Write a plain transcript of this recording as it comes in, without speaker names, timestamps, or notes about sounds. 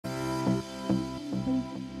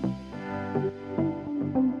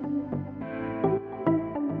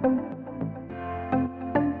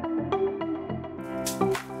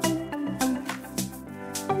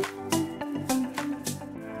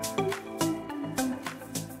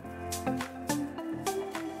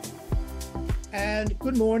And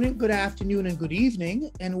good morning, good afternoon, and good evening.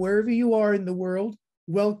 And wherever you are in the world,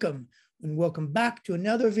 welcome. And welcome back to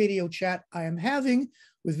another video chat I am having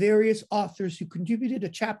with various authors who contributed a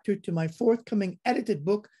chapter to my forthcoming edited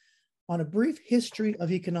book on a brief history of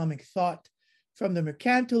economic thought from the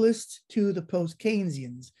Mercantilists to the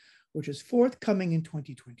Post-Keynesians, which is forthcoming in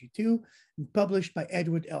 2022 and published by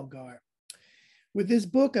Edward Elgar. With this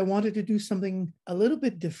book, I wanted to do something a little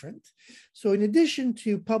bit different. So in addition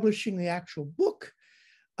to publishing the actual book,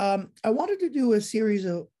 I wanted to do a series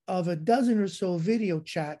of a dozen or so video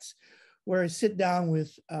chats where I sit down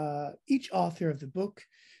with each author of the book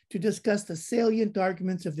to discuss the salient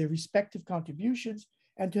arguments of their respective contributions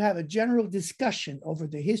and to have a general discussion over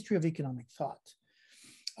the history of economic thought.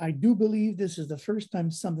 I do believe this is the first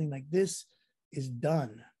time something like this is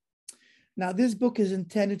done. Now, this book is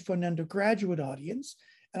intended for an undergraduate audience,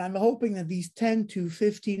 and I'm hoping that these 10 to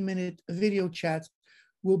 15-minute video chats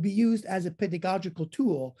will be used as a pedagogical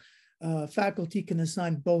tool. Faculty can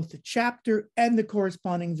assign both the chapter and the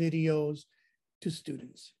corresponding videos to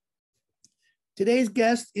students. Today's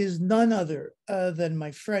guest is none other than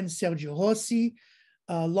my friend Sergio Rossi,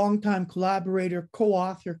 a longtime collaborator,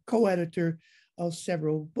 co-author, co-editor of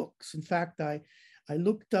several books. In fact, I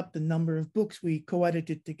looked up the number of books we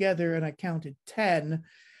co-edited together and I counted 10,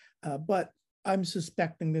 but I'm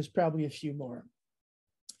suspecting there's probably a few more.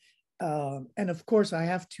 And of course, I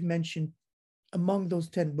have to mention among those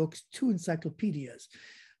 10 books, 2 encyclopedias.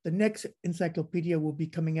 The next encyclopedia will be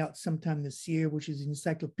coming out sometime this year, which is the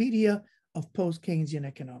Encyclopedia of Post-Keynesian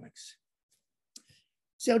Economics.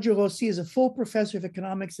 Sergio Rossi is a full professor of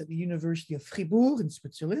economics at the University of Fribourg in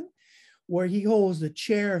Switzerland, where he holds the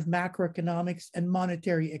chair of macroeconomics and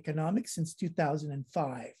monetary economics since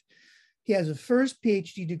 2005. He has a first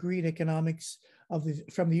PhD degree in economics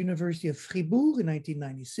from the University of Fribourg in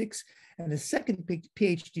 1996 and a second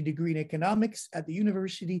PhD degree in economics at the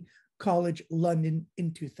University College London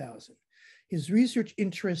in 2000. His research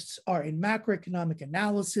interests are in macroeconomic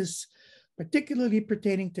analysis, particularly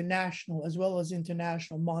pertaining to national as well as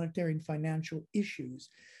international monetary and financial issues.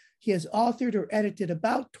 He has authored or edited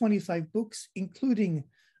about 25 books, including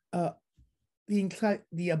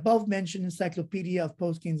the above-mentioned Encyclopedia of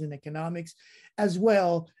Post-Keynesian Economics, as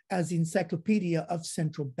well as the Encyclopedia of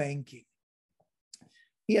Central Banking.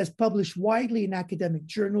 He has published widely in academic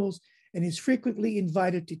journals and is frequently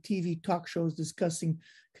invited to TV talk shows discussing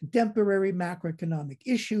contemporary macroeconomic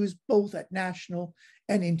issues, both at national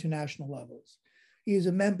and international levels. He is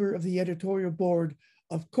a member of the editorial board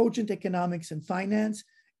of Cogent Economics and Finance,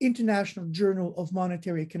 International Journal of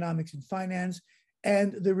Monetary Economics and Finance,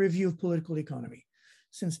 and the Review of Political Economy.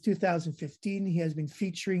 Since 2015, he has been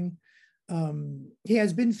featured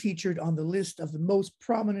on the list of the most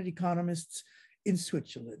prominent economists in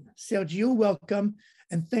Switzerland. Sergio, welcome,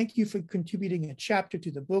 and thank you for contributing a chapter to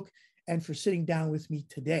the book and for sitting down with me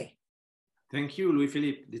today. Thank you,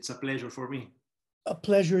 Louis-Philippe. It's a pleasure for me. A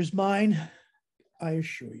pleasure is mine, I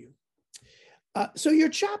assure you. So your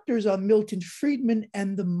chapter is on Milton Friedman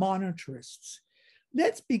and the Monetarists.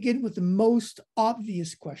 Let's begin with the most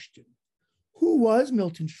obvious question. Who was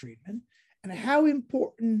Milton Friedman and how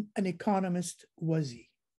important an economist was he?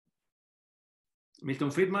 Milton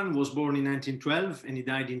Friedman was born in 1912 and he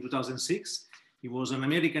died in 2006. He was an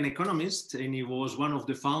American economist and he was one of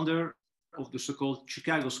the founders of the so-called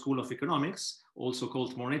Chicago School of Economics, also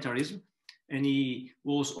called Monetarism. And he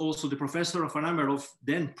was also the professor of a number of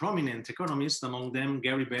then prominent economists, among them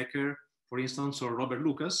Gary Becker, for instance, or Robert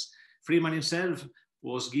Lucas. Friedman himself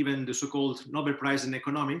was given the so-called Nobel Prize in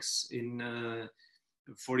Economics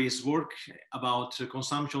for his work about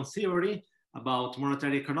consumption theory, about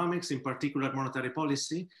monetary economics, in particular monetary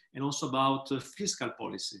policy, and also about fiscal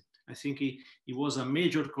policy. I think he was a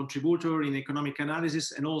major contributor in economic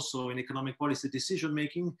analysis and also in economic policy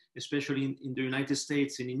decision-making, especially in the United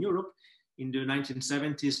States and in Europe, in the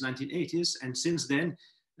 1970s, 1980s, and since then,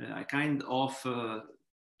 a kind of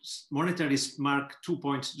monetarist Mark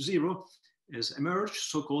 2.0 has emerged,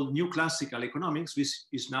 so-called new classical economics, which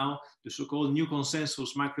is now the so-called new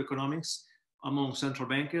consensus macroeconomics among central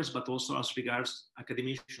bankers, but also as regards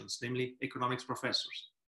academicians, namely economics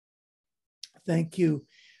professors. Thank you.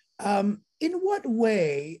 In what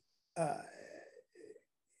way,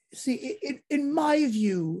 in my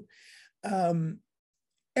view,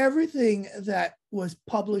 everything that was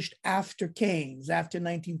published after Keynes, after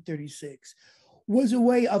 1936, was a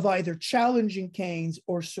way of either challenging Keynes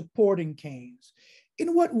or supporting Keynes.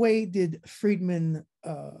 In what way did Friedman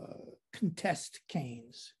contest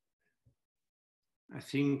Keynes? I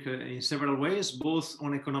think in several ways, both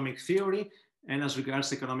on economic theory and as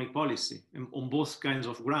regards economic policy, and on both kinds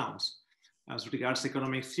of grounds. As regards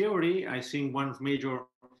economic theory, I think one major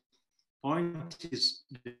point is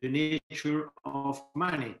the nature of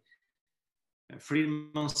money.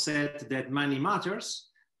 Friedman said that money matters,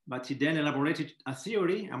 but he then elaborated a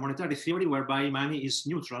theory, a monetary theory, whereby money is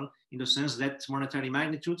neutral in the sense that monetary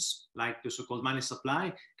magnitudes, like the so-called money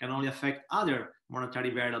supply, can only affect other monetary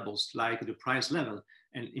variables, like the price level.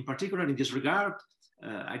 And in particular, in this regard,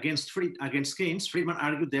 against Keynes, Friedman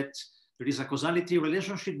argued that there is a causality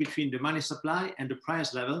relationship between the money supply and the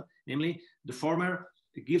price level, namely the former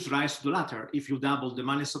gives rise to the latter. If you double the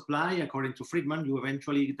money supply, according to Friedman, you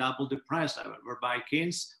eventually double the price level, whereby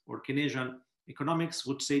Keynes or Keynesian economics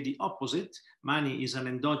would say the opposite. Money is an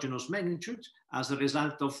endogenous magnitude as a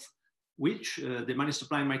result of which the money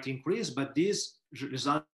supply might increase, but this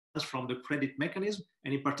results from the credit mechanism,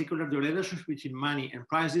 and in particular, the relationship between money and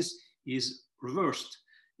prices is reversed.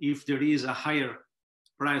 If there is a higher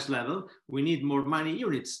price level, we need more money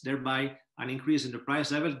units, thereby an increase in the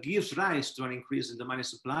price level gives rise to an increase in the money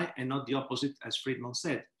supply and not the opposite, as Friedman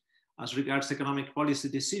said. As regards economic policy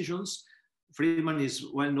decisions, Friedman is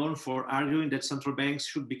well known for arguing that central banks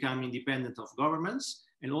should become independent of governments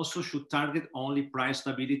and also should target only price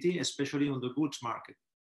stability, especially on the goods market.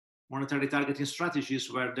 Monetary targeting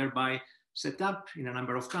strategies were thereby set up in a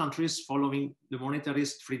number of countries following the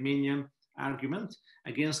monetarist Friedmanian argument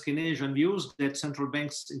against Keynesian views that central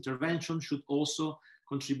banks' intervention should also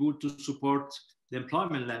contribute to support the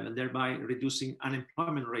employment level, thereby reducing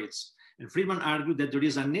unemployment rates. And Friedman argued that there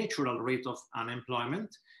is a natural rate of unemployment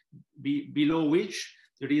below which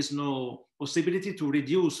there is no possibility to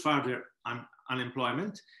reduce further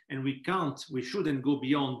unemployment. And we shouldn't go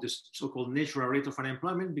beyond this so-called natural rate of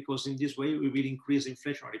unemployment, because in this way we will increase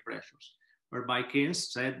inflationary pressures. Whereby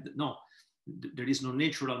Keynes said, no, there is no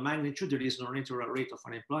natural magnitude, there is no natural rate of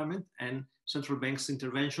unemployment, and central banks'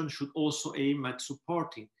 intervention should also aim at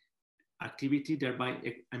supporting activity, thereby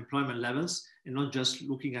employment levels, and not just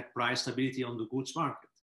looking at price stability on the goods market.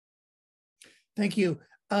 Thank you.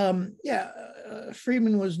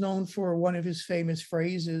 Friedman was known for one of his famous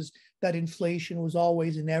phrases that inflation was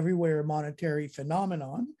always and everywhere a monetary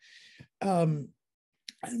phenomenon.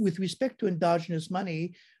 With respect to endogenous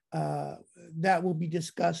money, that will be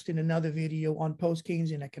discussed in another video on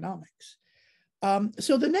post-Keynesian economics.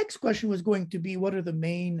 So the next question was going to be, what are the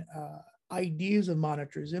main ideas of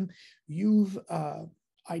monetarism? You've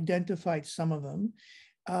identified some of them.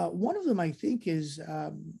 One of them, I think, is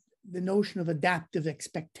the notion of adaptive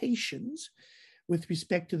expectations with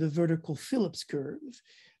respect to the vertical Phillips curve.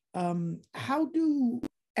 How do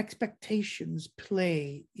expectations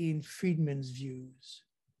play in Friedman's views?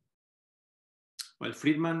 Well,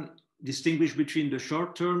 Friedman distinguished between the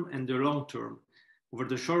short term and the long term. Over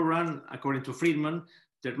the short run, according to Friedman,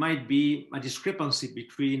 there might be a discrepancy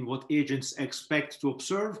between what agents expect to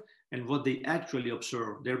observe and what they actually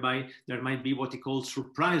observe. Thereby, there might be what he calls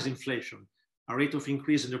surprise inflation, a rate of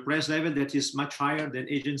increase in the price level that is much higher than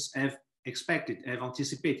agents have expected, have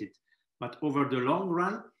anticipated. But over the long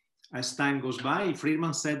run, as time goes by,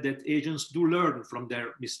 Friedman said that agents do learn from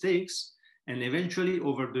their mistakes, and eventually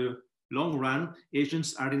over the long run,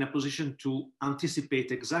 agents are in a position to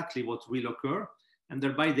anticipate exactly what will occur, and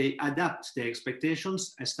thereby they adapt their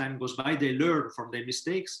expectations. As time goes by, they learn from their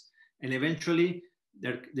mistakes, and eventually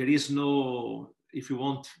there is no, if you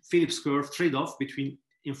want, Phillips curve trade-off between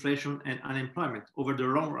inflation and unemployment. Over the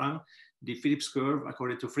long run, the Phillips curve,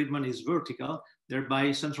 according to Friedman, is vertical.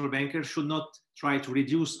 Thereby, central bankers should not try to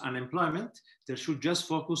reduce unemployment. They should just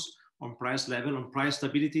focus on price level, on price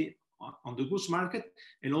stability on the goods market.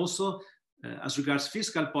 And also, as regards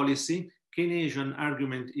fiscal policy, Keynesian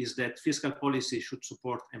argument is that fiscal policy should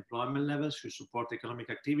support employment levels, should support economic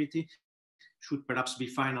activity, should perhaps be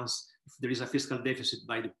financed if there is a fiscal deficit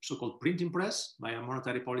by the so-called printing press, by a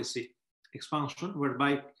monetary policy expansion,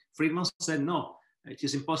 whereby Friedman said, no, it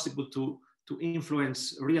is impossible to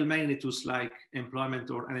influence real magnitudes like employment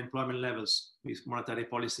or unemployment levels with monetary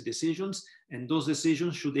policy decisions. And those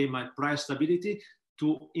decisions should aim at price stability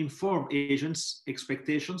to inform agents'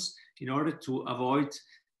 expectations in order to avoid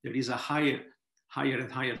there is a higher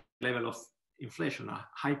and higher level of inflation, a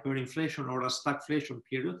hyperinflation or a stagflation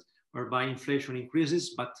period, whereby inflation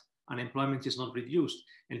increases, but unemployment is not reduced.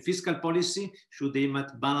 And fiscal policy should aim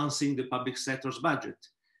at balancing the public sector's budget.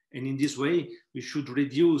 And in this way, we should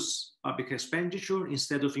reduce public expenditure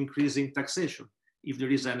instead of increasing taxation. If there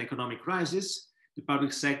is an economic crisis, the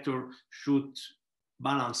public sector should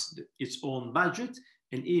balance its own budget.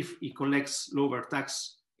 And if it collects lower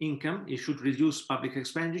tax income, it should reduce public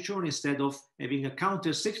expenditure instead of having a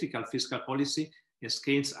counter-cyclical fiscal policy, as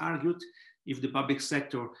Keynes argued, If the public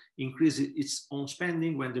sector increases its own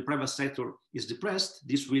spending when the private sector is depressed,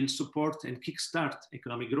 this will support and kickstart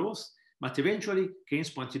economic growth. But eventually, Keynes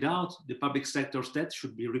pointed out, the public sector's debt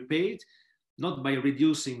should be repaid, not by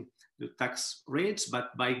reducing the tax rates,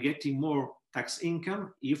 but by getting more tax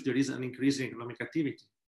income if there is an increase in economic activity.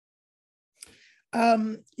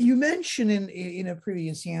 You mentioned in a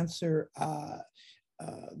previous answer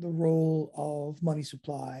the role of money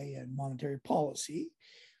supply and monetary policy.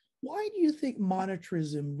 Why do you think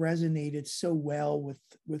monetarism resonated so well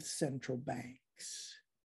with central banks?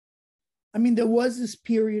 I mean, there was this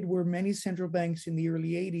period where many central banks in the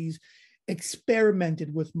early 80s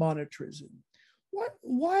experimented with monetarism.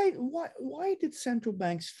 Why did central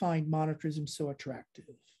banks find monetarism so attractive?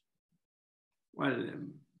 Well,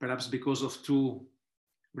 perhaps because of two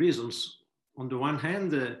reasons. On the one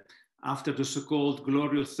hand, after the so-called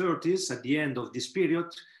glorious 30s, at the end of this period,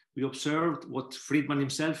 we observed what Friedman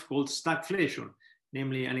himself called stagflation,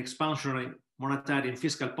 namely an expansionary monetary and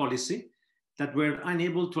fiscal policy that were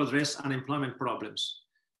unable to address unemployment problems.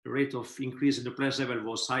 The rate of increase in the price level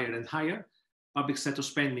was higher and higher. Public sector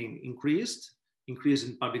spending increase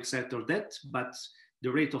in public sector debt, but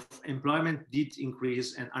the rate of employment did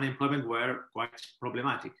increase and unemployment were quite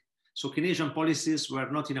problematic. So Keynesian policies were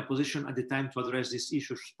not in a position at the time to address these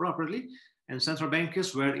issues properly, and central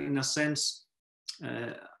bankers were in a sense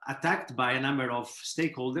attacked by a number of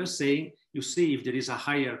stakeholders saying, you see, if there is a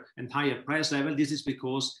higher and higher price level, this is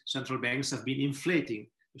because central banks have been inflating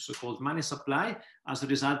the so-called money supply as a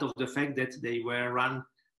result of the fact that they were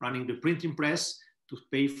running the printing press to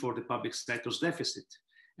pay for the public sector's deficit.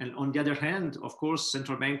 And on the other hand, of course,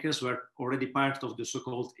 central bankers were already part of the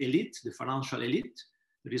so-called elite, the financial elite.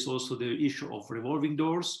 There is also the issue of revolving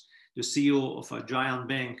doors. The CEO of a giant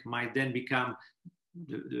bank might then become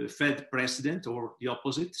the Fed president or the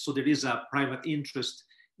opposite. So there is a private interest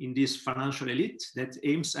in this financial elite that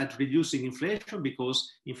aims at reducing inflation because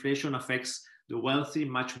inflation affects the wealthy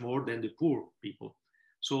much more than the poor people.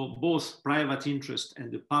 So both private interest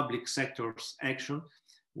and the public sector's action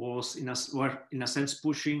were in a sense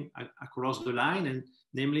pushing across the line, and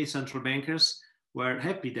namely central bankers were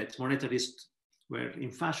happy that monetarists were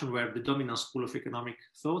in fashion, were the dominant school of economic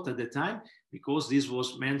thought at the time, because this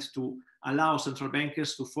was meant to allow central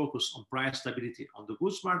bankers to focus on price stability on the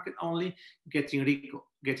goods market only, getting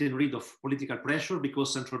rid of political pressure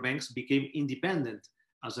because central banks became independent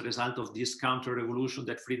as a result of this counter-revolution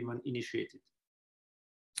that Friedman initiated.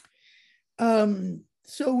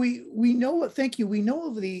 So we know, thank you, we know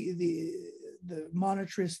of the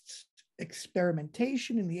monetarist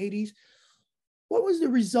experimentation in the 80s. What was the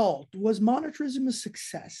result? Was monetarism a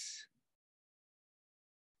success?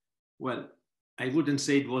 Well, I wouldn't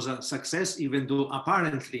say it was a success, even though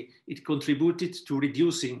apparently it contributed to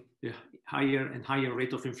reducing the higher and higher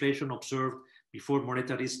rate of inflation observed before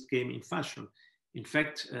monetarists came in fashion. In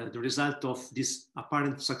fact, the result of this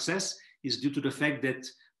apparent success is due to the fact that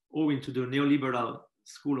owing to the neoliberal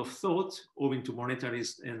school of thought, owing to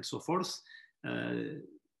monetarists and so forth,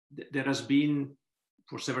 there has been,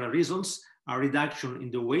 for several reasons, a reduction in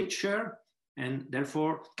the wage share and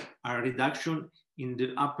therefore a reduction in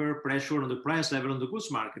the upper pressure on the price level on the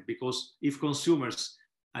goods market. Because if consumers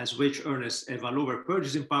as wage earners have a lower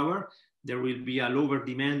purchasing power, there will be a lower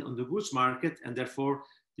demand on the goods market, and therefore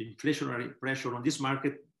the inflationary pressure on this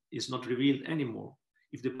market is not revealed anymore.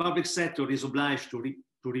 If the public sector is obliged to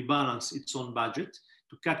rebalance its own budget,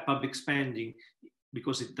 to cut public spending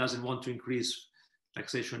because it doesn't want to increase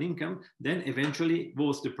taxation income, then eventually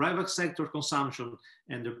both the private sector consumption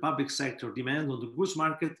and the public sector demand on the goods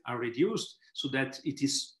market are reduced, so that it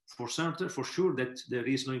is for sure that there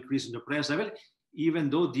is no increase in the price level, even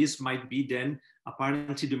though this might be then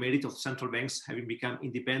apparently the merit of central banks having become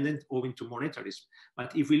independent owing to monetarism.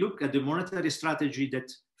 But if we look at the monetary strategy that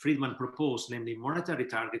Friedman proposed, namely monetary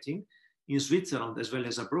targeting, in Switzerland as well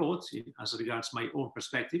as abroad, as regards my own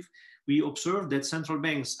perspective, we observe that central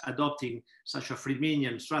banks adopting such a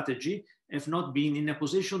Friedmanian strategy have not been in a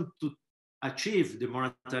position to achieve the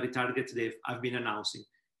monetary target they have been announcing.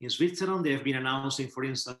 In Switzerland, they have been announcing, for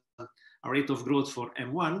instance, a rate of growth for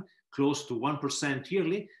M1 close to 1%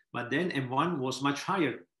 yearly, but then M1 was much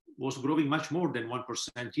higher, was growing much more than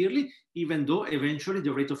 1% yearly, even though eventually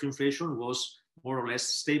the rate of inflation was more or less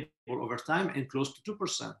stable over time and close to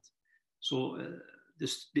 2%. So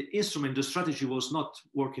the instrument, the strategy was not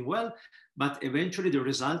working well, but eventually the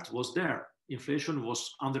result was there. Inflation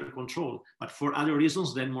was under control, but for other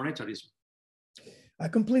reasons than monetarism. I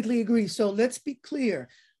completely agree. So let's be clear.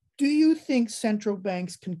 Do you think central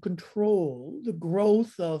banks can control the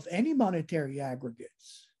growth of any monetary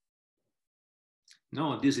aggregates?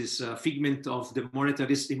 No, this is a figment of the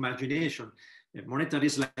monetarist imagination.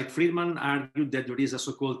 Monetarists like Friedman argued that there is a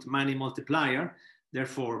so-called money multiplier.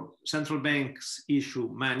 Therefore, central banks issue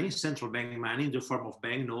money, central bank money, in the form of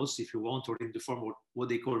banknotes, if you want, or in the form of what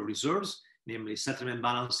they call reserves, namely settlement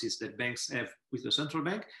balances that banks have with the central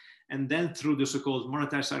bank. And then through the so-called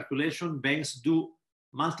monetary circulation, banks do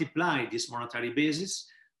multiply this monetary basis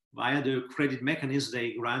via the credit mechanism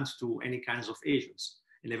they grant to any kinds of agents.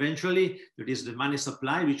 And eventually, there is the money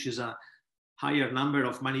supply, which is a higher number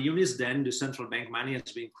of money units than the central bank money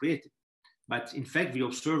has been created. But in fact, we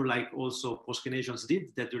observe, like also Post-Keynesians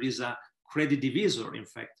did, that there is a credit divisor, in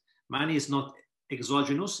fact. Money is not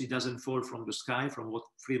exogenous. It doesn't fall from the sky, from what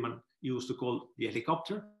Friedman used to call the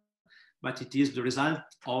helicopter, but it is the result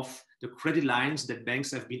of the credit lines that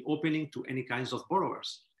banks have been opening to any kinds of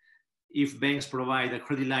borrowers. If banks provide a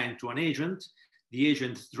credit line to an agent, the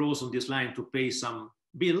agent draws on this line to pay some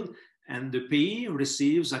bill, and the payee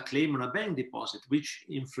receives a claim on a bank deposit, which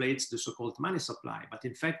inflates the so-called money supply. But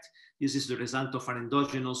in fact, this is the result of an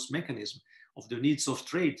endogenous mechanism of the needs of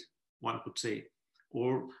trade, one could say,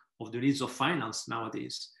 or of the needs of finance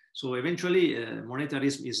nowadays. So eventually,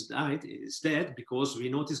 monetarism is dead because we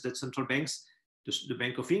notice that central banks, the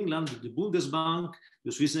Bank of England, the Bundesbank,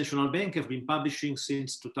 the Swiss National Bank have been publishing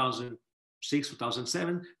since 2006,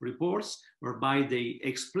 2007 reports whereby they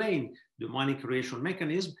explain the money creation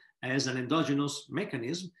mechanism as an endogenous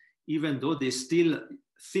mechanism, even though they still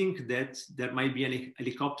think that there might be any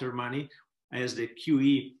helicopter money, as the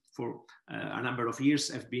QE for a number of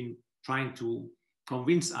years have been trying to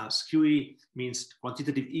convince us. QE means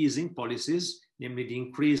quantitative easing policies, namely the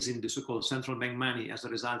increase in the so-called central bank money as a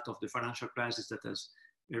result of the financial crisis that has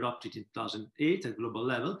erupted in 2008 at global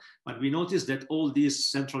level. But we noticed that all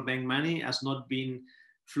this central bank money has not been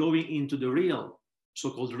flowing into the real,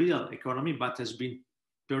 so-called real economy, but has been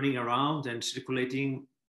turning around and circulating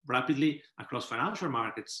rapidly across financial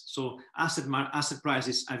markets. So asset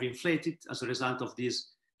prices have inflated as a result of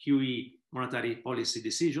these QE monetary policy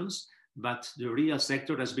decisions, but the real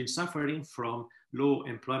sector has been suffering from low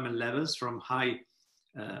employment levels, from high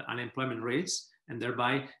unemployment rates, and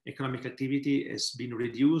thereby economic activity has been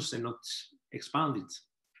reduced and not expanded.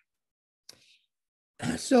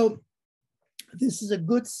 So this is a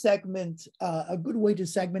good segment, a good way to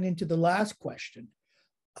segment into the last question.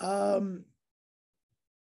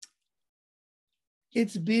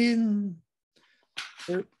 It's been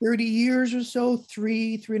 30 years or so,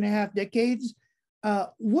 three and a half decades.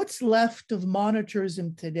 What's left of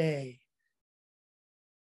monetarism today?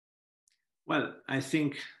 Well, I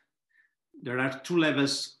think there are two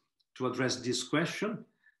levels to address this question.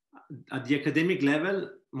 At the academic level,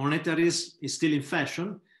 monetarism is still in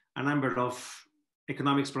fashion. A number of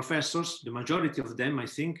economics professors, the majority of them, I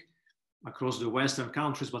think, across the Western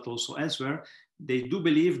countries, but also elsewhere, they do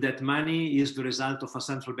believe that money is the result of a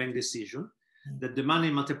central bank decision, that the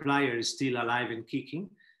money multiplier is still alive and kicking,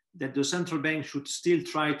 that the central bank should still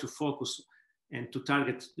try to focus and to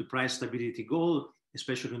target the price stability goal,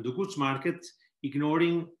 especially in the goods market,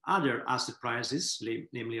 ignoring other asset prices,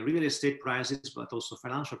 namely real estate prices, but also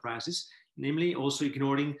financial prices, namely also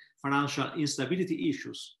ignoring financial instability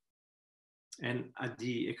issues. And at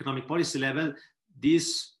the economic policy level,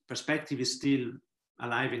 this perspective is still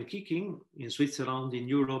alive and kicking in Switzerland, in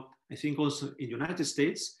Europe, I think also in the United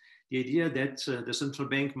States. The idea that the central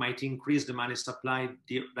bank might increase the money supply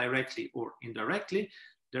directly or indirectly,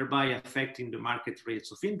 thereby affecting the market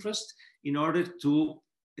rates of interest in order to,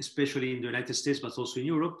 especially in the United States, but also in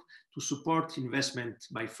Europe, to support investment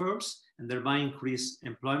by firms and thereby increase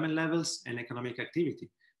employment levels and economic activity.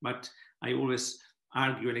 But I always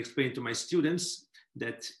argue and explain to my students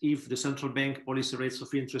that if the central bank policy rates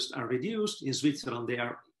of interest are reduced, in Switzerland they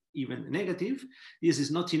are even negative, this is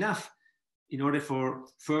not enough in order for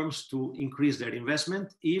firms to increase their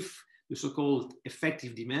investment if the so-called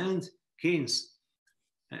effective demand, Keynes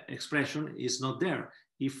expression, is not there.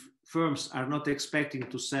 If firms are not expecting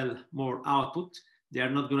to sell more output, they are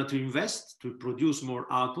not going to invest to produce more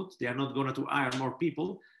output, they are not going to hire more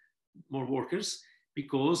people, more workers,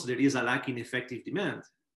 because there is a lack in effective demand.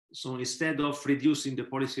 So instead of reducing the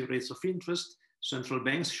policy rates of interest, central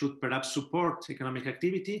banks should perhaps support economic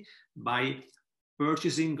activity by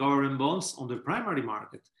purchasing government bonds on the primary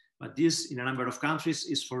market. But this, in a number of countries,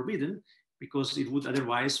 is forbidden because it would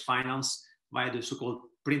otherwise finance, via the so-called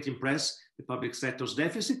printing press, the public sector's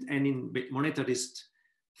deficit. And in monetarist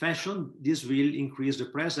fashion, this will increase the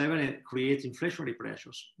price level and create inflationary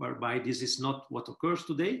pressures, whereby this is not what occurs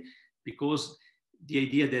today, because the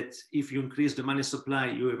idea that if you increase the money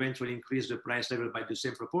supply, you eventually increase the price level by the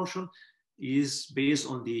same proportion is based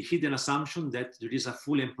on the hidden assumption that there is a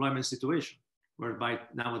full employment situation, whereby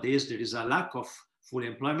nowadays there is a lack of full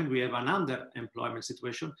employment. We have an underemployment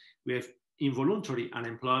situation. We have involuntary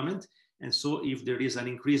unemployment. And so if there is an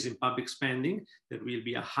increase in public spending, there will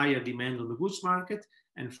be a higher demand on the goods market,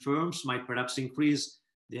 and firms might perhaps increase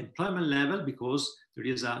the employment level because there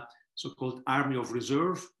is a so-called army of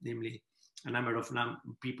reserve, namely a number of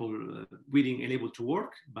people willing and able to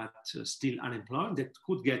work, but still unemployed, that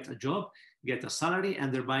could get a job, get a salary,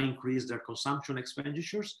 and thereby increase their consumption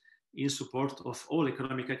expenditures in support of all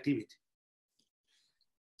economic activity.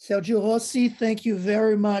 Sergio Rossi, thank you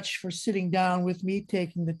very much for sitting down with me,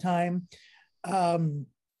 taking the time. A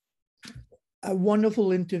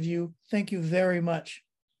wonderful interview. Thank you very much.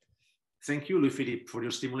 Thank you, Louis-Philippe, for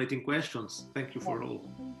your stimulating questions. Thank you for all.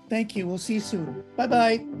 Thank you. We'll see you soon.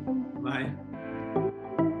 Bye-bye. Bye.